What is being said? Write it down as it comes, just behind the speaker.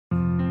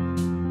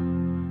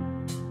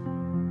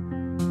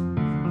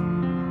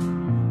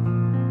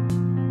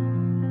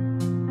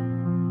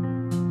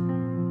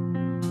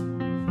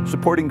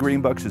Supporting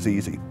Greenbucks is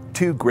easy.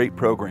 Two great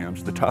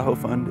programs, the Tahoe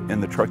Fund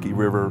and the Truckee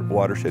River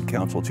Watershed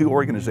Council, two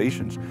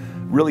organizations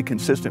really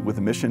consistent with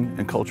the mission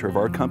and culture of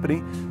our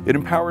company. It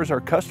empowers our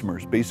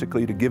customers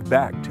basically to give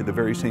back to the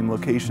very same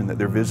location that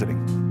they're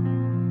visiting.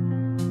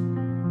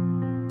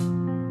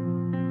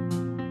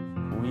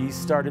 We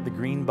started the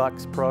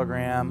Greenbucks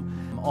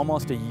program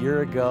almost a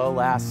year ago,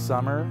 last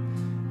summer,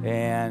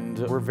 and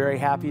we're very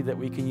happy that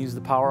we can use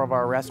the power of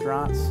our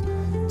restaurants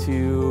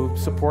to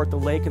support the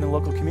lake and the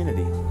local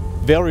community.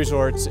 Vail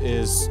Resorts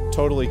is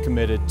totally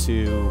committed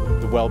to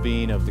the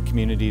well-being of the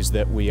communities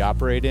that we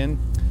operate in.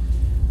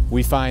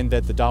 We find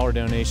that the dollar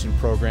donation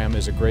program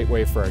is a great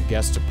way for our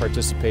guests to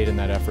participate in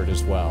that effort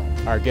as well.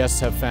 Our guests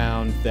have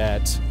found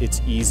that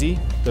it's easy.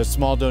 The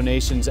small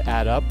donations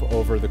add up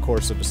over the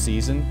course of a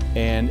season,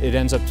 and it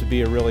ends up to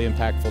be a really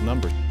impactful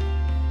number.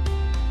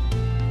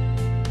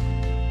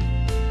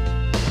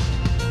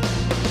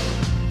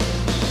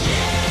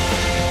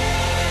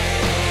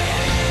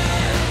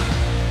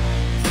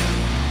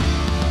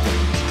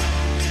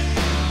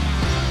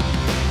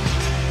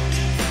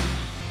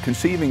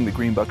 Conceiving the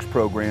Greenbucks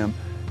program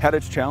had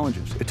its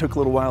challenges. It took a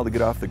little while to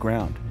get off the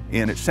ground,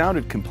 and it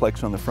sounded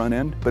complex on the front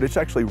end, but it's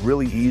actually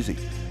really easy.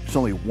 It's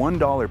only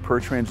 $1 per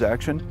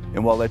transaction,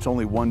 and while that's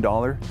only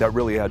 $1, that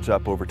really adds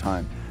up over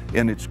time.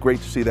 And it's great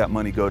to see that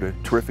money go to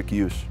terrific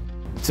use.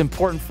 It's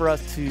important for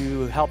us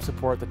to help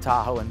support the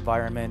Tahoe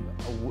environment.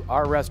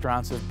 Our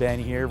restaurants have been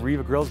here.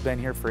 Riva Grill's been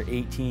here for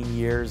 18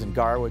 years, and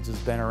Garwood's has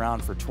been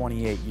around for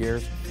 28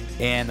 years.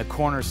 And the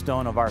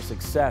cornerstone of our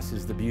success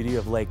is the beauty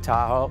of Lake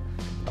Tahoe,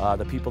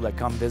 the people that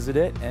come visit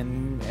it,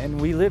 and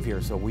we live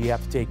here, so we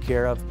have to take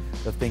care of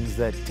the things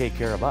that take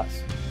care of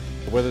us.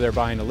 Whether they're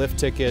buying a lift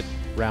ticket,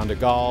 round of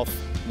golf,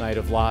 night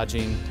of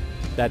lodging,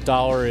 that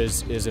dollar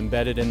is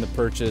embedded in the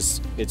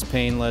purchase, it's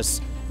painless,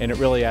 and it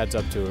really adds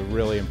up to a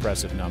really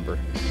impressive number.